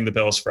 paying the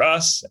bills for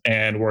us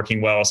and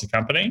working well as a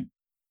company.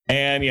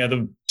 And,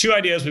 the two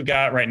ideas we've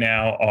got right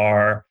now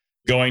are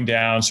going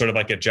down sort of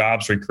a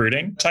jobs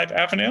recruiting type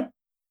avenue,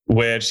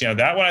 which,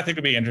 that one I think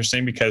would be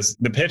interesting because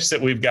the pitch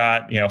that we've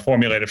got,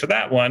 formulated for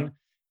that one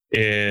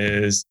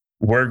is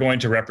we're going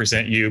to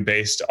represent you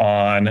based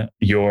on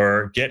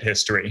your Git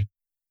history.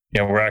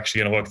 We're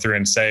actually going to look through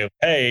and say,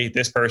 hey,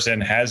 this person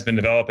has been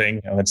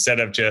developing, instead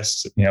of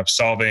just,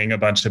 solving a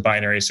bunch of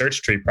binary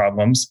search tree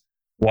problems,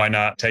 why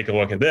not take a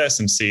look at this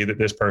and see that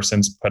this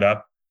person's put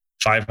up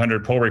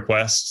 500 pull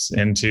requests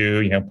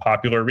into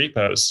popular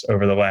repos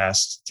over the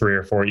last 3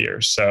 or 4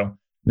 years. So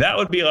that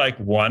would be like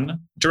one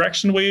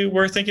direction we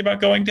were thinking about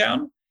going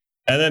down.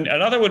 And then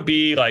another would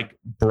be like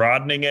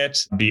broadening it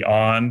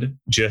beyond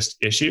just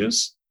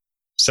issues.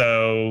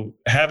 So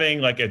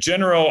having like a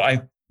general,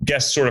 I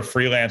guess, sort of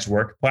freelance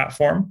work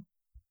platform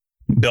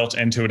built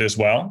into it as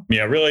well.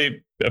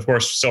 Really, of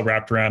course, still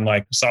wrapped around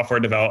like software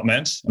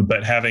development,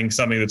 but having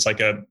something that's like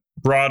a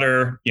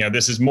broader,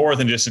 this is more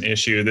than just an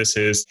issue. This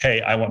is,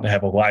 hey, I want to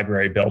have a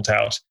library built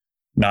out,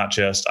 not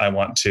just I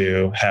want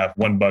to have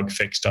one bug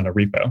fixed on a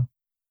repo.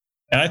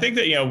 And I think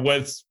that,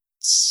 with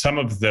some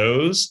of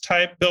those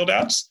type build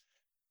outs,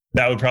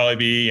 that would probably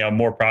be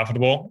more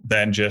profitable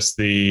than just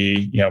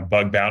the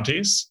bug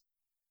bounties.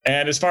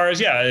 And as far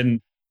as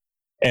in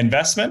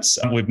investments,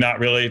 we've not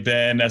really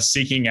been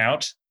seeking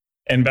out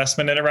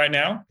investment in it right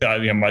now.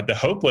 The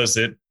hope was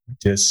it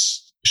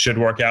just should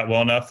work out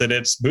well enough that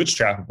it's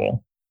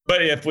bootstrappable.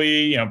 But if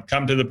we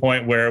come to the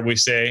point where we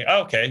say,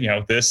 okay,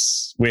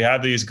 we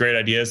have these great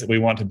ideas that we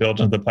want to build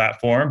into the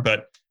platform,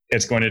 but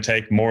it's going to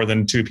take more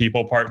than 2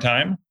 people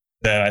part-time,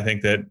 then I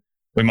think that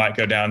we might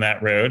go down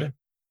that road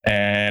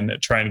and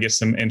try and get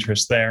some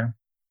interest there.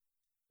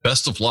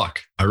 Best of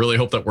luck. I really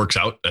hope that works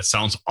out. That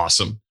sounds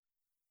awesome.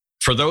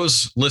 For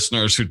those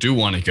listeners who do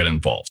want to get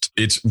involved,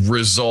 it's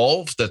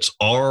Resolv. That's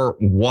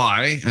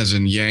RY as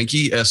in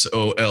Yankee,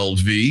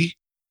 SOLV.com.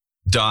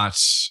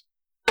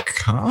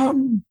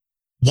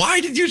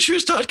 Why did you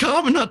choose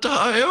 .com and not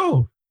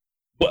 .io?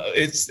 Well,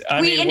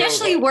 we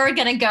initially were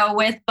going to go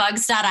with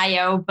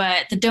bugs.io,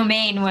 but the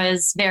domain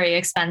was very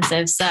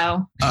expensive.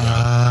 So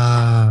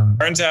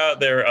turns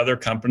out there are other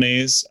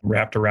companies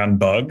wrapped around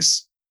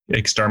bugs,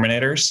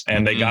 exterminators,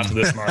 and they got to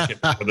this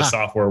market before the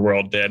software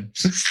world did.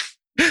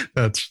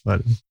 That's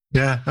funny.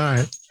 Yeah. All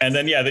right. And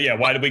then,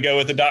 why did we go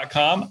with the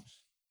 .com?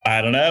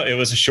 I don't know. It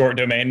was a short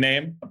domain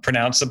name,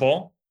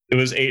 pronounceable. It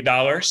was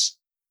 $8.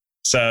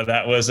 So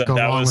that was with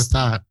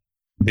that.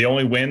 The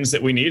only wins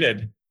that we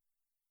needed.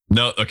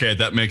 No, okay,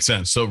 that makes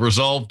sense. So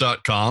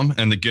resolv.com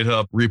and the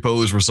GitHub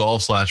repo is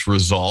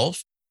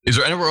resolv/resolv. Is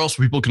there anywhere else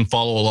people can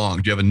follow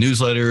along? Do you have a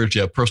newsletter? Do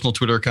you have personal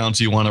Twitter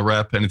accounts you want to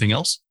rep? Anything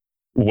else?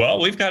 Well,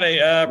 we've got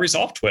a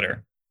Resolv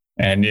Twitter,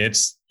 and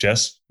it's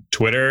just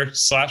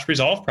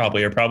Twitter/Resolv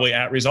probably, or probably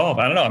 @Resolv.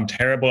 I don't know. I'm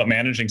terrible at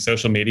managing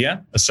social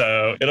media.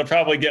 So it'll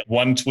probably get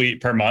 1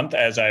 tweet per month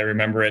as I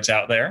remember it's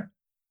out there.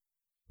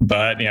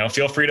 But,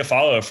 feel free to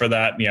follow for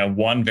that,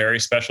 one very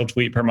special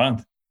tweet per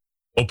month.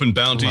 Open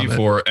bounty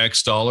for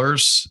X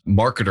dollars,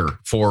 marketer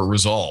for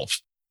Resolv.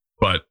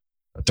 But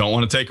I don't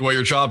want to take away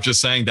your job,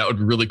 just saying that would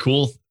be really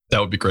cool.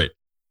 That would be great.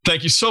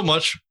 Thank you so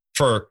much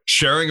for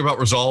sharing about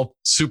Resolv.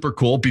 Super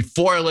cool.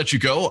 Before I let you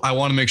go, I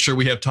want to make sure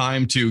we have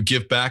time to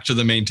give back to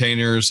the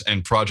maintainers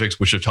and projects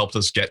which have helped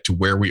us get to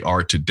where we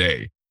are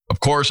today. Of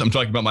course, I'm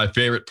talking about my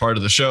favorite part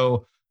of the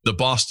show, the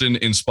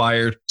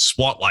Boston-inspired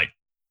Spotlight,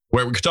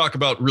 where we could talk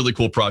about really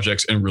cool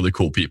projects and really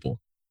cool people.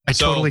 I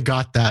totally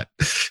got that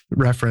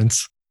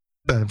reference.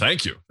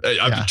 Thank you.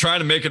 I've been trying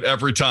to make it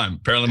every time.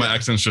 Apparently my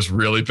accent's just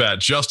really bad.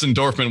 Justin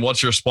Dorfman,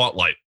 what's your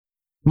Spotlight?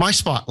 My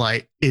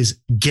Spotlight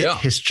is Git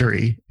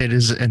History. It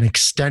is an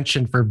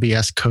extension for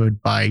VS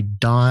Code by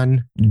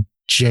Don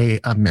J.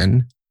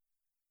 Amin.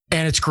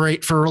 And it's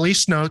great for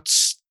release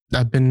notes.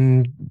 I've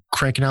been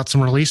cranking out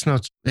some release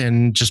notes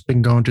and just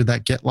been going through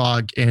that Git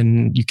log,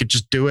 and you could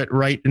just do it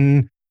right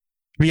in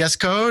VS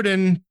Code,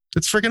 and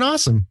it's freaking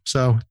awesome.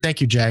 So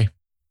thank you, Jay.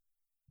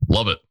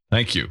 Love it.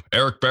 Thank you.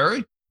 Eric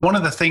Berry? One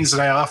of the things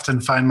that I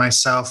often find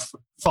myself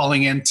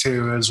falling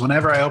into is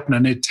whenever I open a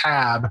new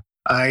tab,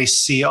 I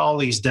see all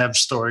these dev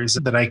stories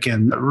that I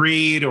can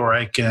read or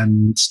I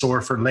can store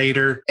for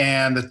later.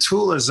 And the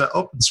tool is an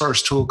open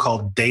source tool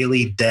called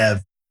Daily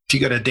Dev. If you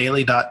go to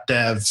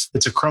daily.dev,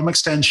 it's a Chrome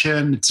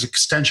extension. It's an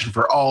extension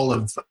for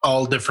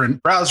all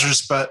different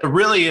browsers, but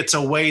really it's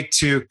a way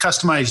to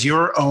customize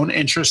your own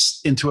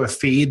interests into a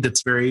feed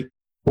that's very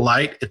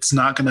light. It's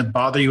not going to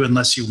bother you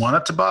unless you want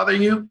it to bother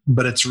you,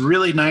 but it's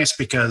really nice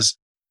because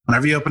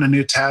whenever you open a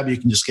new tab, you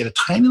can just get a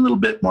tiny little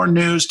bit more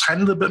news, tiny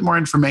little bit more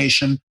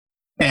information.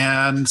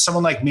 And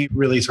someone like me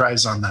really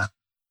thrives on that.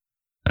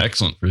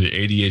 Excellent. For the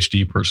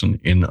ADHD person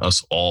in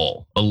us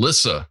all.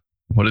 Alyssa,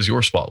 what is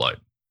your Spotlight?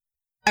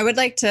 I would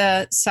like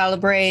to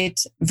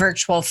celebrate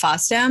Virtual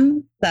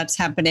FOSDEM. That's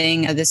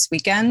happening this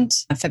weekend,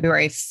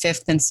 February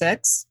 5th and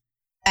 6th.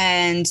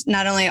 And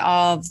not only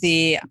all of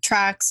the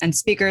tracks and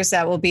speakers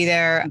that will be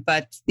there,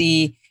 but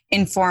the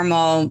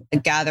informal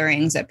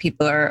gatherings that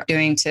people are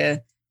doing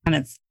to kind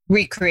of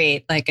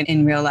recreate like an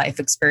in real life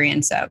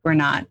experience that we're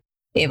not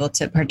able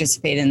to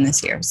participate in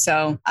this year.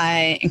 So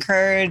I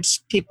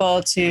encourage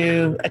people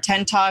to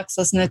attend talks,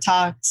 listen to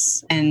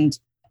talks, and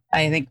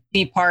I think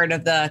be part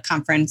of the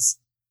conference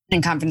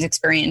and conference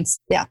experience.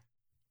 Yeah.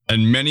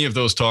 And many of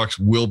those talks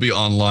will be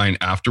online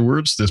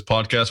afterwards. This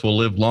podcast will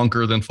live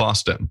longer than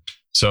FOSDEM.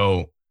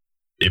 So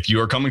if you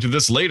are coming to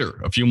this later,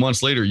 a few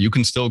months later, you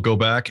can still go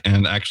back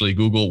and actually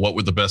Google what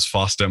were the best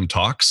FOSDEM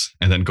talks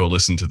and then go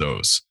listen to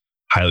those.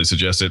 highly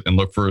suggest it, and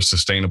look for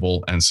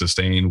Sustainable and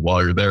Sustain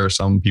while you're there.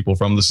 Some people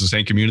from the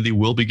Sustain community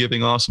will be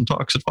giving awesome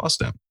talks at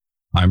FOSDEM.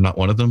 I'm not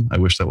one of them. I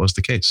wish that was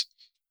the case.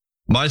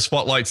 My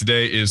spotlight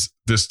today is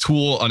this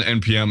tool on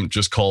NPM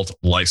just called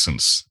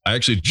License. I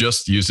actually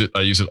just use it.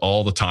 I use it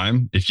all the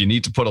time. If you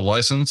need to put a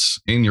license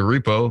in your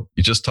repo,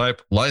 you just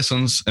type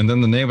license and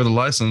then the name of the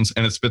license,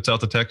 and it spits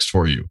out the text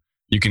for you.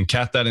 You can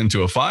cat that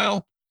into a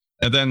file,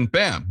 and then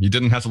bam, you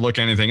didn't have to look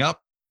anything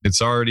up.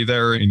 It's already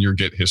there in your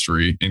Git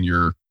history, in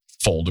your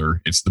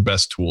folder. It's the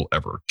best tool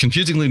ever.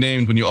 Confusingly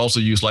named when you also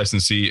use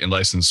licensee and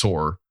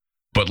licensor,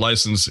 but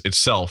license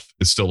itself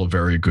is still a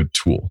very good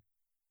tool.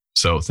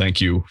 So thank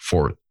you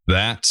for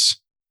that.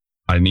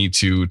 I need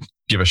to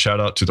give a shout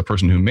out to the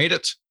person who made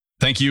it.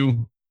 Thank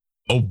you,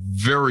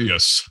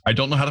 Ovarius. I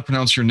don't know how to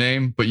pronounce your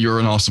name, but you're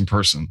an awesome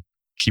person.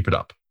 Keep it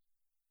up.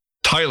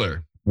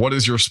 Tyler, what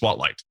is your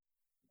spotlight?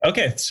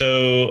 Okay,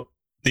 so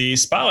the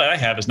spotlight I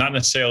have is not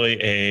necessarily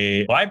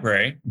a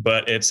library,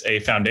 but it's a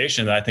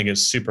foundation that I think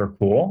is super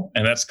cool.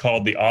 And that's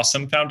called the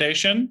Awesome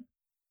Foundation.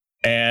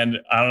 And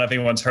I don't know if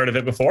anyone's heard of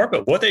it before,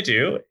 but what they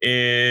do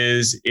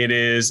is it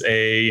is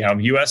a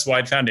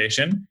US-wide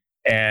foundation.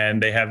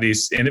 And they have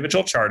these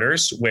individual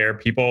charters where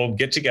people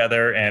get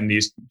together and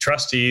these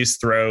trustees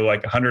throw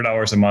like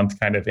 $100 a month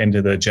kind of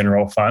into the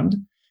general fund.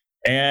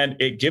 And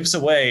it gives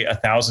away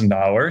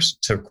 $1,000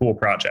 to cool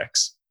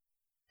projects.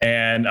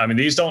 And I mean,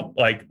 these don't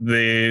like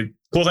the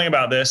cool thing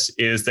about this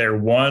is their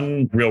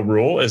one real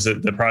rule is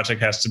that the project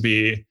has to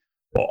be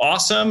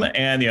awesome.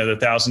 And the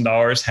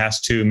 $1,000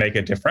 has to make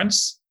a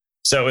difference.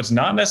 So it's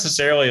not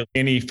necessarily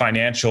any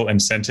financial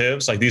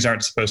incentives. Like these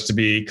aren't supposed to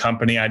be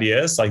company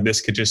ideas. Like this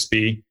could just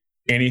be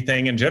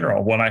anything in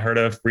general. One I heard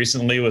of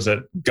recently was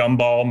a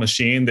gumball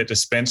machine that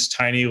dispensed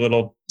tiny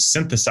little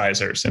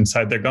synthesizers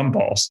inside their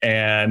gumballs,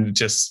 and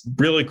just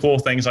really cool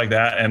things like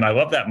that. And I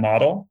love that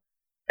model.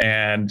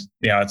 And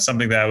it's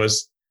something that I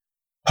was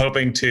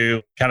hoping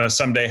to kind of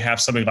someday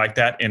have something like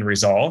that in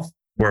Resolve,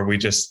 where we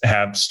just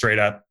have straight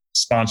up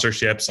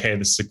sponsorships. Hey,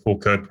 this is a cool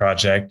code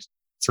project.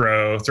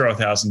 Throw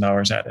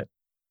 $1,000 at it.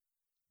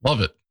 Love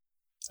it.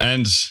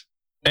 And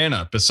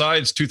Anna,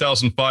 besides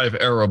 2005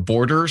 era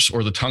borders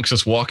or the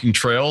Tunxus walking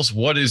trails,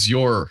 what is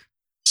your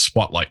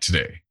spotlight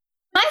today?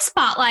 My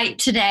spotlight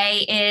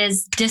today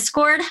is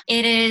Discord.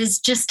 It is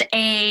just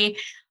a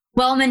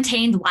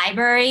well-maintained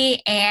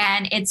library,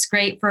 and it's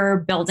great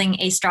for building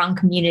a strong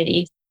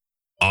community.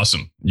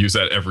 Awesome. Use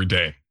that every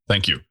day.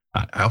 Thank you.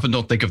 I often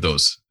don't think of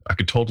those. I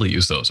could totally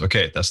use those.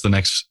 Okay, that's the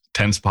next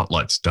 10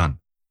 spotlights. Done.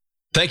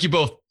 Thank you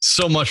both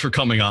so much for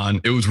coming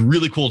on. It was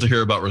really cool to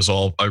hear about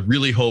Resolve. I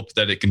really hope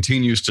that it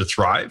continues to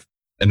thrive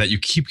and that you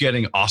keep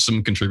getting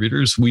awesome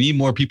contributors. We need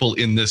more people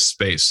in this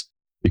space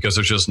because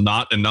there's just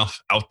not enough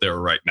out there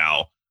right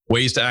now.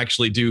 Ways to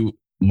actually do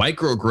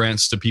micro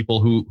grants to people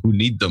who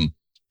need them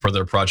for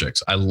their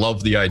projects. I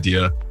love the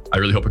idea. I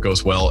really hope it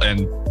goes well.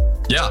 And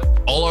yeah,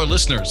 all our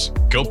listeners,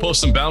 go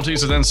post some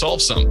bounties and then solve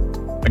some.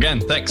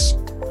 Again, thanks.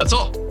 That's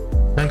all.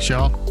 Thanks,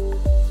 y'all.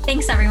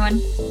 Thanks,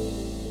 everyone.